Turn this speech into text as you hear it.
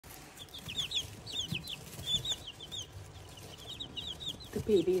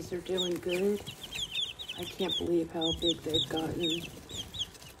babies are doing good. I can't believe how big they've gotten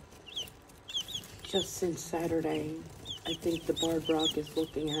just since Saturday. I think the Barred Rock is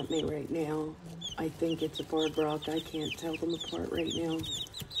looking at me right now. I think it's a Barred Rock. I can't tell them apart right now.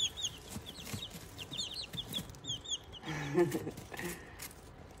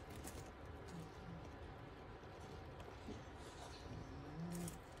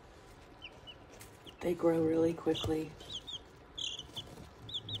 They grow really quickly.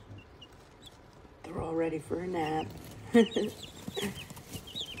 They're all ready for a nap.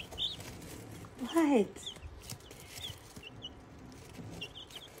 What?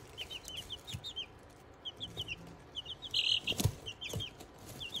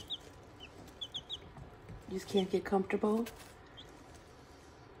 You just can't get comfortable?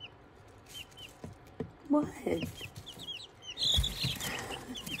 What?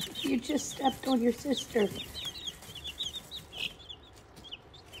 You just stepped on your sister.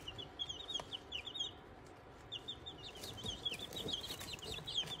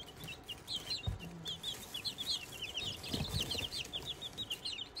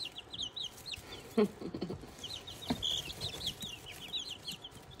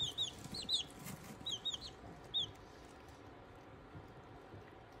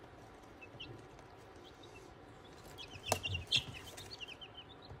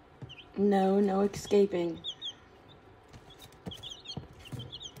 No, no escaping.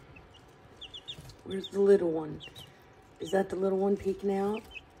 Where's the little one? Is that the little one peeking out?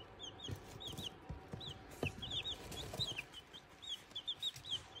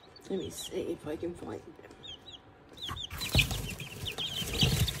 Let me see if I can find him.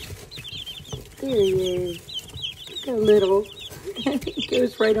 There he is. Look how little. He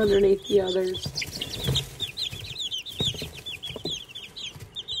goes right underneath the others.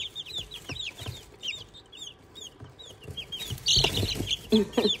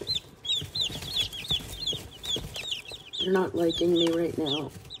 They're not liking me right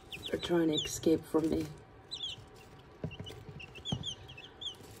now. They're trying to escape from me.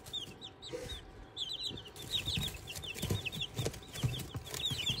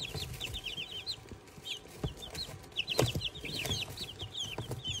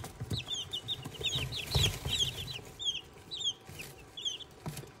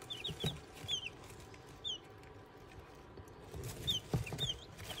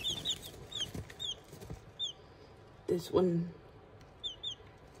 This one,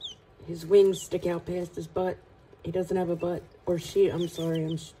 his wings stick out past his butt. He doesn't have a butt. Or she, I'm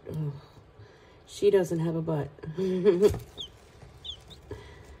sorry, she doesn't have a butt.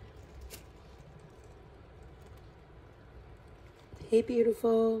 Hey,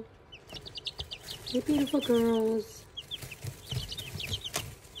 beautiful. Hey, beautiful girls.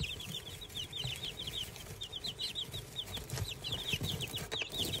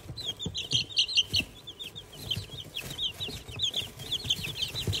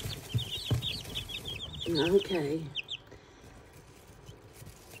 Okay.